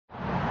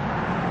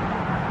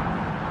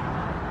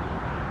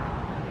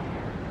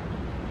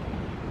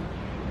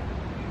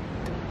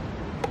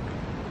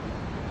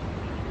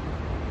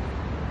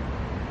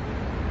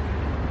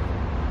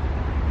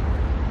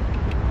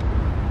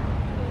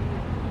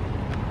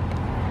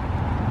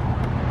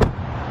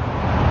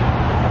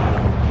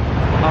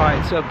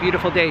So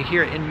beautiful day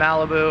here in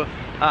Malibu.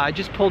 I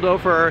just pulled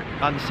over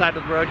on the side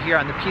of the road here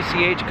on the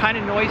PCH. Kind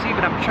of noisy,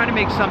 but I'm trying to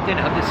make something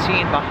of the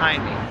scene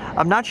behind me.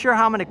 I'm not sure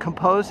how I'm going to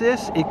compose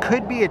this. It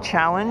could be a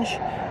challenge,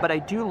 but I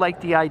do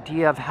like the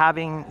idea of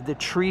having the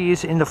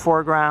trees in the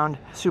foreground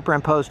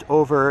superimposed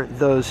over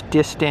those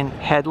distant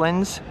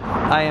headlands.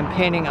 I am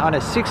painting on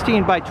a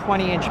 16 by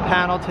 20 inch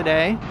panel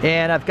today,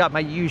 and I've got my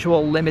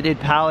usual limited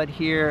palette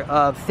here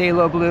of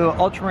phthalo blue,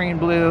 ultramarine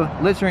blue,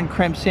 alizarin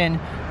crimson,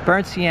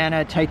 burnt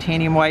sienna,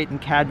 titanium white,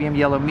 and cadmium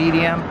yellow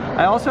medium.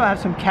 I also have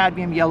some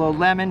cadmium yellow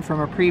lemon from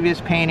a previous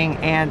painting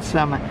and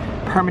some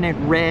permanent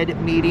red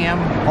medium,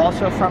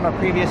 also from a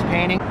previous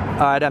painting.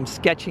 Alright, I'm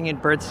sketching in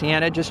burnt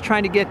sienna, just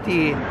trying to get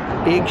the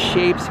big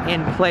shapes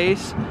in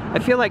place. I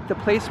feel like the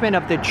placement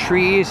of the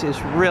trees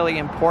is really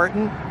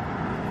important.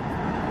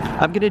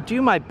 I'm going to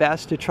do my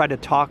best to try to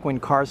talk when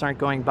cars aren't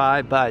going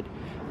by, but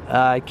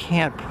I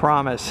can't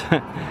promise.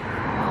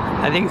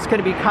 I think it's going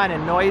to be kind of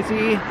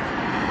noisy.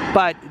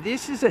 But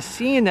this is a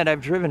scene that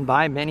I've driven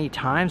by many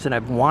times and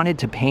I've wanted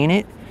to paint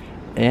it,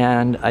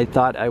 and I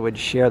thought I would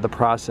share the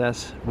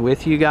process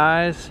with you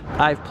guys.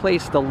 I've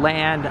placed the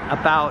land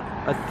about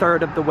a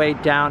third of the way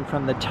down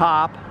from the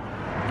top,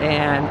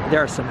 and there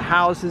are some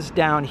houses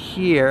down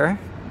here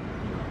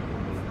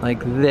like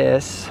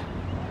this.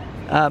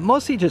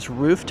 Mostly just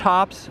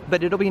rooftops,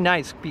 but it'll be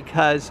nice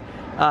because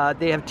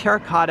they have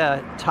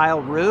terracotta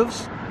tile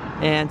roofs,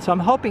 and so I'm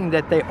hoping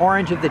that the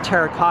orange of the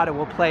terracotta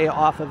will play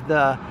off of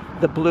the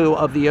blue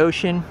of the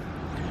ocean.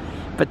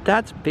 But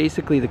that's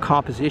basically the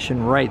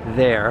composition right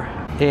there.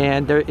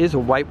 And there is a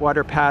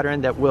whitewater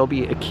pattern that will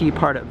be a key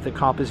part of the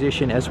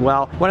composition as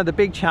well. One of the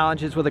big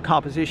challenges with a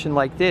composition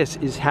like this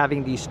is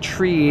having these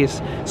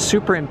trees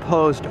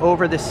superimposed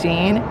over the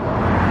scene.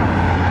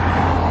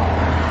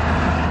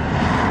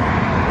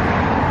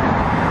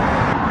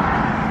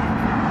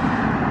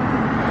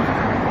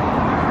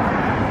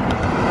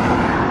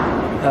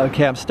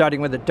 Okay, I'm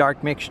starting with a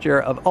dark mixture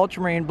of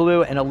ultramarine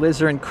blue and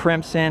alizarin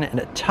crimson and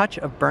a touch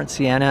of burnt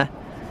sienna.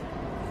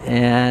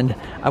 And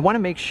I want to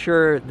make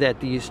sure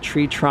that these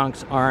tree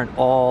trunks aren't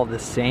all the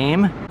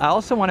same. I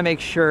also want to make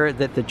sure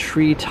that the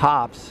tree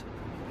tops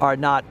are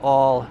not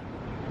all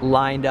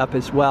lined up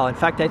as well. In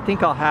fact, I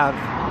think I'll have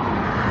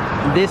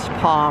this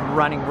palm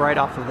running right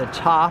off of the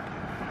top.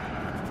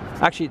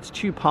 Actually, it's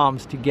two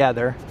palms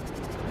together,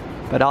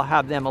 but I'll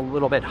have them a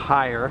little bit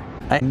higher.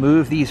 I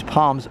move these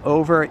palms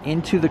over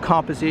into the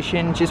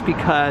composition just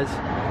because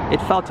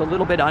it felt a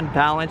little bit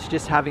unbalanced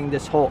just having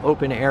this whole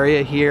open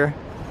area here.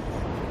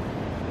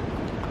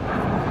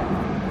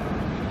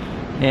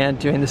 And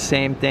doing the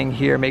same thing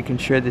here, making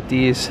sure that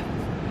these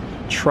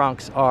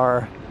trunks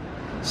are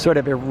sort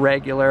of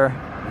irregular.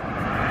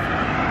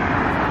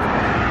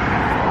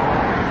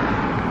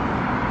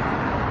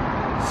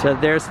 So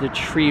there's the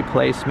tree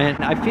placement.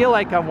 I feel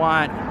like I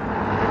want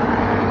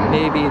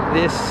maybe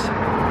this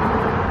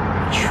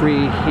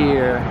tree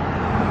here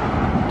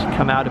to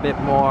come out a bit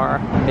more.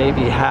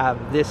 Maybe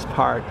have this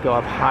part go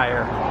up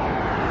higher.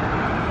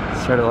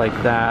 Sort of like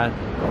that.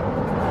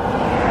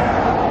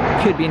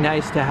 Could be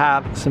nice to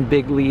have some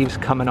big leaves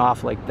coming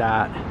off like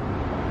that.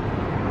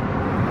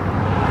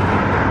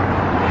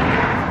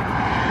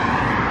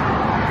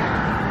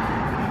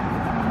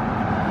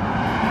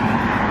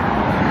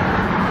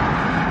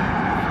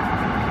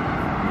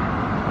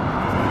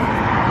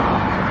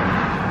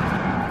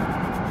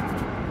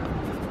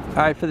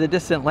 Alright, for the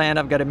distant land,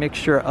 I've got a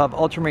mixture of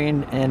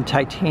ultramarine and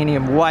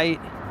titanium white,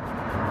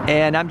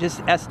 and I'm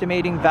just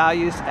estimating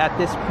values at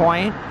this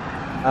point.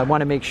 I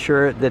want to make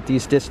sure that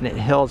these distant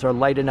hills are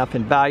light enough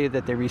in value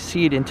that they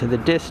recede into the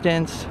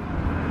distance.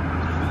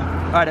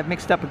 Alright, I've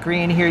mixed up a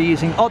green here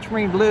using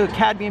ultramarine blue,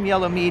 cadmium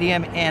yellow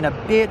medium, and a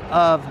bit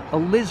of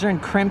alizarin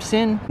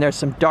crimson. There's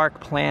some dark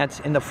plants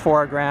in the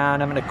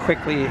foreground. I'm going to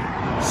quickly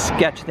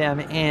sketch them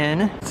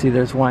in. See,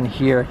 there's one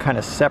here kind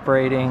of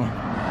separating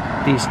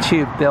these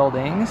two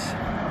buildings.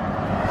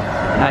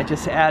 I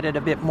just added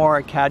a bit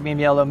more cadmium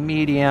yellow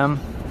medium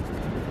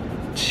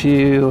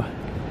to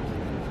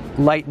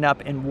lighten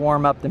up and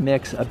warm up the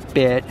mix a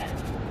bit.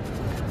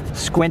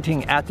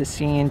 Squinting at the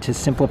scene to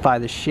simplify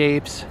the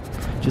shapes.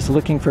 Just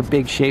looking for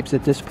big shapes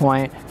at this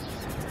point.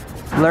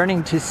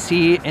 Learning to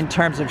see in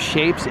terms of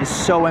shapes is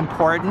so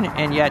important,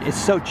 and yet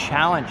it's so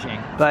challenging.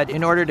 But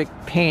in order to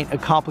paint a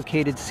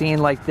complicated scene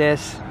like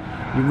this,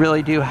 you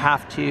really do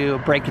have to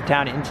break it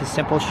down into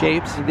simple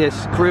shapes.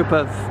 This group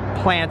of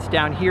plants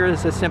down here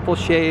is a simple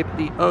shape.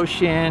 The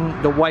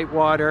ocean, the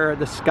whitewater,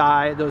 the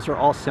sky, those are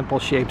all simple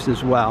shapes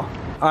as well.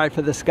 Alright,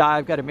 for the sky,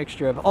 I've got a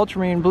mixture of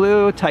ultramarine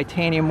blue,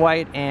 titanium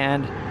white,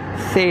 and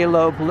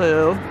phthalo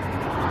blue.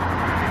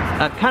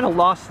 I've kind of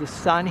lost the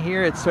sun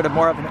here. It's sort of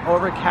more of an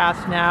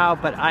overcast now,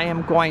 but I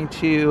am going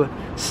to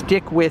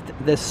stick with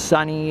the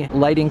sunny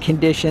lighting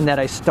condition that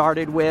I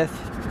started with.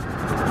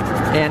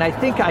 And I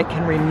think I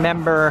can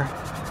remember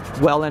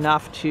well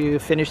enough to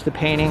finish the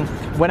painting.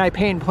 When I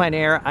paint in plein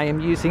air, I am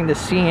using the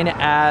scene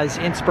as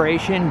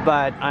inspiration,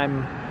 but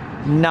I'm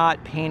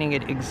not painting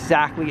it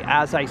exactly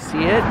as I see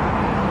it.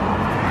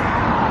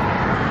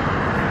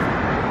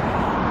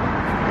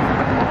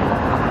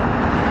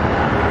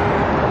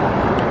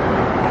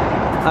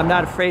 I'm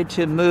not afraid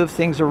to move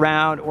things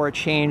around or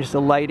change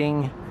the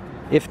lighting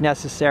if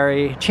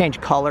necessary,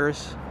 change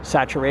colors,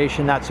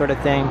 saturation, that sort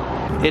of thing.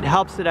 It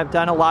helps that I've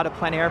done a lot of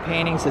plein air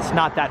paintings. It's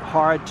not that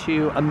hard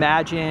to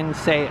imagine,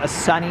 say, a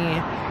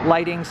sunny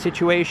lighting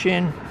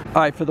situation.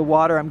 All right, for the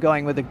water, I'm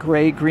going with a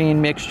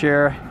gray-green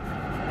mixture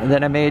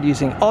that I made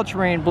using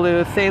ultramarine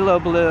blue,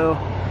 phthalo blue,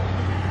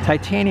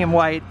 titanium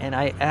white, and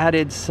I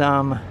added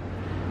some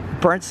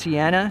burnt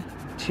sienna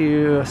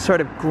to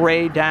sort of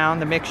gray down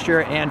the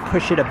mixture and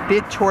push it a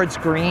bit towards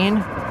green.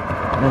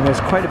 And there's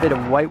quite a bit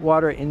of white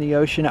water in the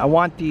ocean. I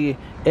want the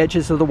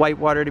edges of the white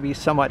water to be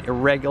somewhat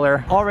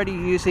irregular. Already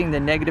using the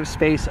negative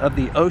space of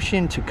the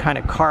ocean to kind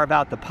of carve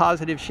out the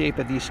positive shape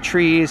of these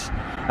trees.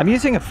 I'm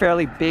using a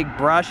fairly big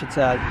brush. It's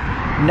a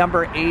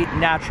number 8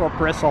 natural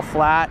bristle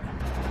flat.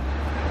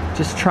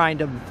 Just trying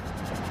to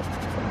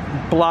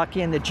block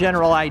in the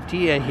general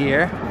idea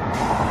here.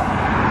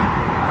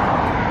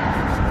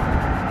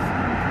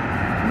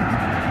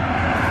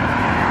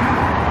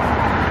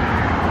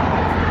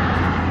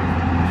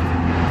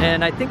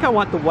 And I think I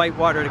want the white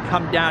water to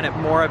come down at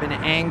more of an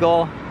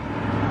angle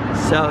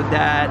so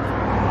that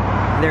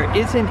there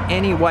isn't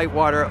any white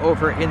water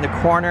over in the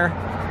corner.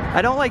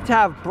 I don't like to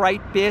have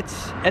bright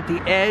bits at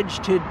the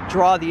edge to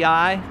draw the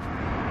eye.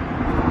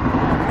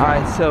 All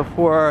right, so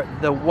for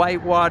the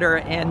white water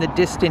and the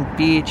distant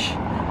beach,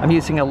 I'm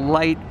using a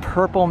light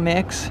purple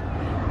mix.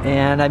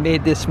 And I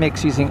made this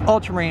mix using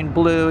ultramarine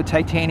blue,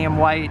 titanium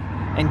white,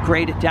 and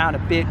grayed it down a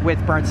bit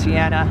with burnt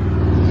sienna.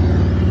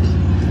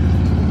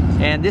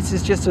 And this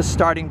is just a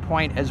starting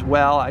point as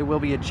well. I will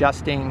be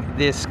adjusting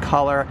this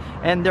color,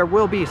 and there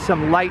will be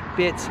some light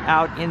bits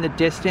out in the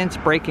distance,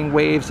 breaking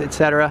waves,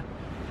 etc.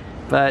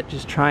 But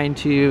just trying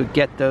to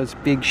get those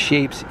big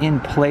shapes in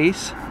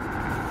place.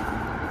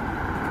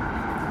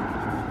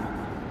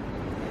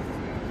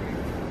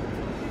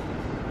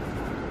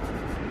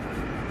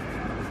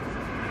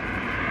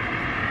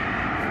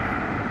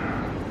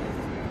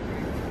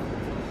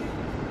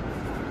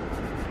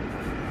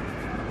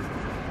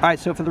 All right,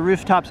 so for the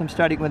rooftops, I'm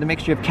starting with a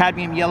mixture of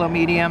cadmium yellow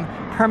medium,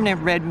 permanent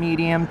red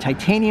medium,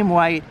 titanium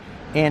white,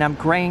 and I'm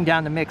graying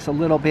down the mix a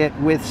little bit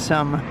with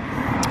some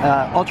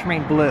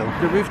ultramarine blue.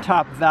 The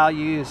rooftop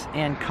values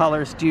and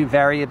colors do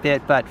vary a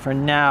bit, but for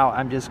now,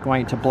 I'm just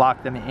going to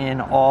block them in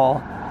all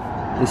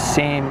the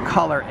same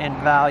color and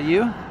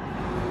value.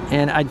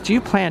 And I do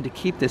plan to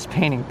keep this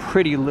painting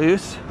pretty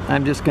loose.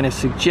 I'm just going to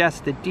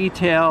suggest the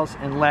details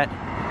and let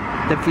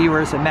the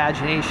viewer's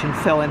imagination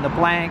fill in the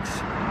blanks.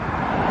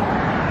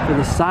 For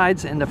the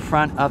sides and the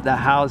front of the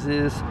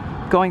houses,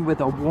 going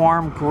with a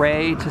warm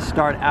gray to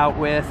start out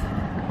with.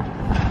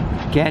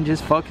 Again,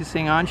 just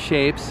focusing on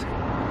shapes.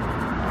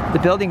 The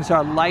buildings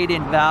are light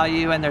in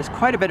value and there's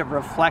quite a bit of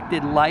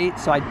reflected light,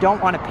 so I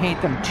don't want to paint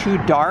them too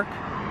dark.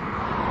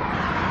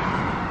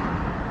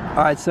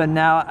 All right, so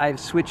now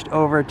I've switched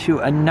over to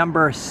a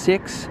number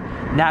 6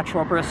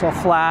 natural bristle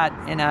flat,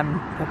 and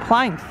I'm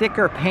applying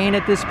thicker paint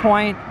at this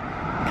point,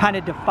 kind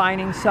of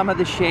defining some of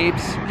the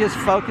shapes, just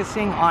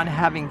focusing on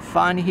having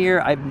fun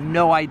here. I have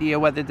no idea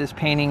whether this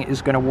painting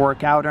is going to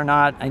work out or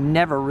not. I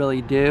never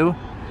really do,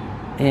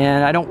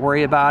 and I don't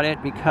worry about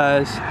it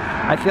because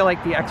I feel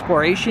like the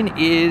exploration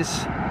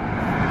is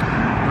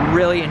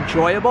really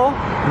enjoyable.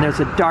 And there's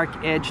a dark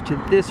edge to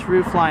this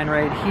roof line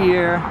right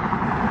here,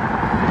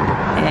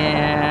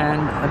 and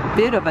a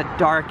bit of a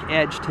dark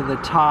edge to the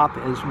top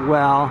as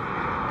well,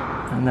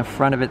 and the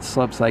front of it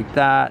slopes like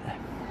that.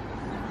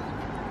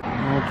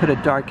 We'll put a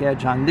dark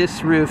edge on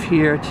this roof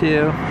here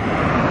too.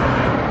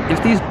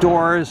 If these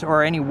doors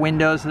or any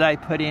windows that I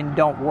put in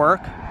don't work,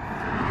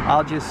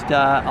 I'll just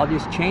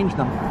change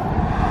them.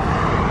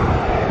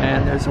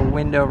 And there's a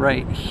window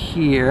right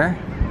here,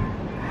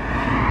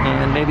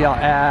 and maybe I'll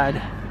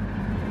add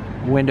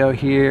window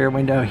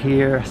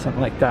here,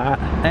 something like that.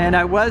 And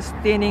I was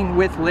thinning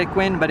with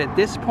liquid, but at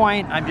this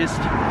point I'm just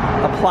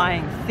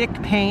applying thick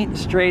paint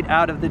straight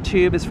out of the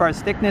tube as far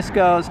as thickness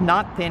goes,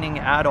 not thinning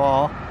at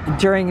all.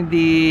 During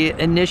the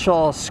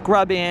initial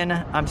scrub in,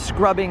 I'm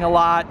scrubbing a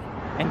lot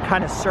and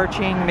kind of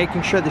searching,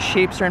 making sure the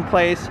shapes are in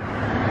place.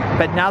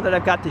 But now that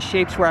I've got the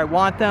shapes where I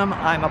want them,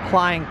 I'm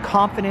applying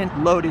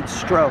confident, loaded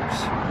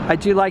strokes. I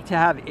do like to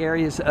have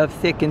areas of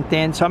thick and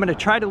thin, so I'm going to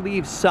try to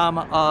leave some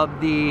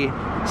of the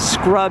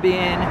scrub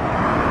in.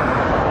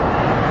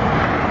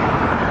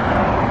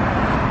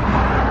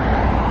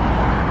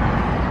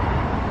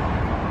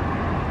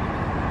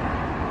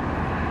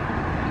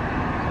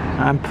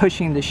 I'm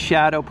pushing the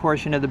shadow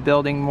portion of the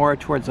building more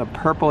towards a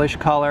purplish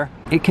color.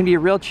 It can be a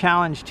real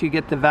challenge to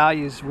get the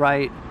values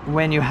right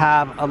when you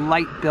have a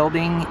light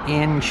building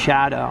in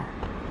shadow.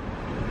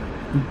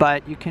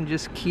 But you can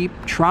just keep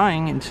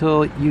trying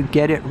until you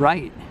get it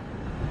right.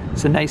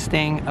 It's a nice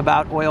thing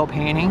about oil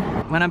painting.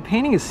 When I'm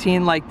painting a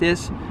scene like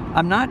this,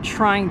 I'm not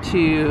trying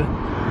to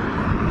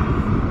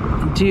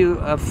do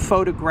a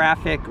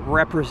photographic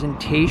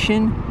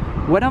representation.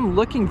 What I'm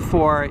looking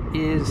for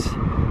is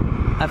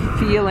a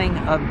feeling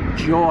of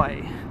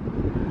joy.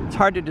 It's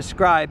hard to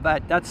describe,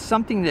 but that's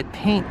something that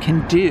paint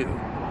can do.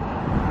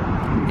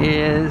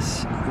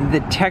 is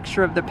the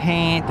texture of the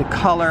paint, the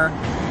color,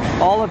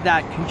 all of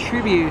that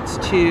contributes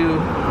to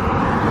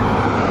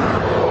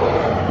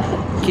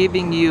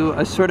giving you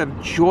a sort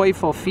of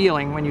joyful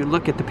feeling when you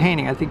look at the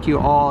painting. I think you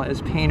all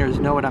as painters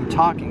know what I'm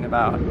talking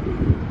about.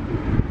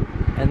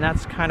 And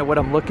that's kind of what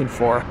I'm looking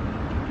for.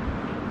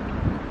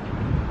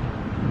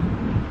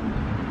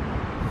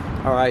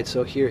 All right,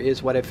 so here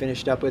is what I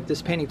finished up with.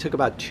 This painting took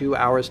about 2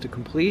 hours to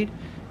complete.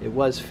 It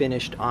was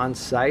finished on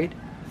site.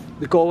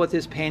 The goal with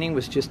this painting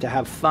was just to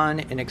have fun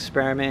and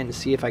experiment and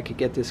see if I could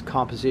get this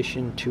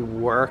composition to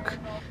work.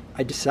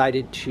 I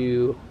decided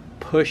to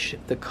push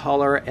the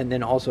color and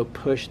then also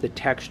push the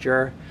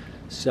texture.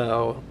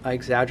 So I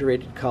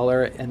exaggerated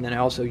color, and then I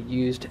also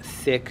used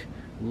thick,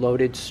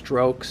 loaded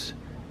strokes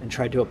and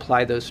tried to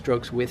apply those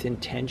strokes with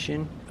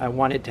intention. I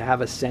wanted to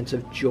have a sense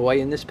of joy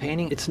in this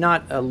painting. It's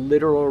not a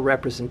literal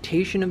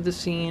representation of the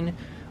scene,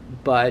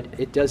 but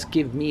it does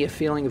give me a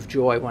feeling of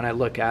joy when I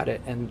look at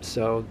it, and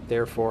so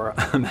therefore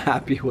I'm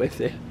happy with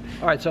it.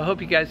 All right, so I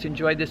hope you guys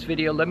enjoyed this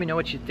video. Let me know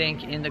what you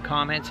think in the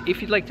comments.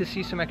 If you'd like to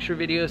see some extra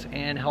videos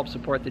and help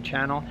support the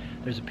channel,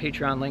 there's a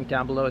Patreon link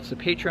down below. It's the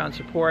Patreon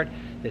support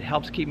that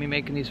helps keep me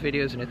making these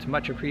videos, and it's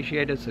much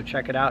appreciated, so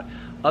check it out.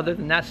 Other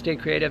than that, stay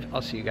creative.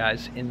 I'll see you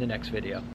guys in the next video.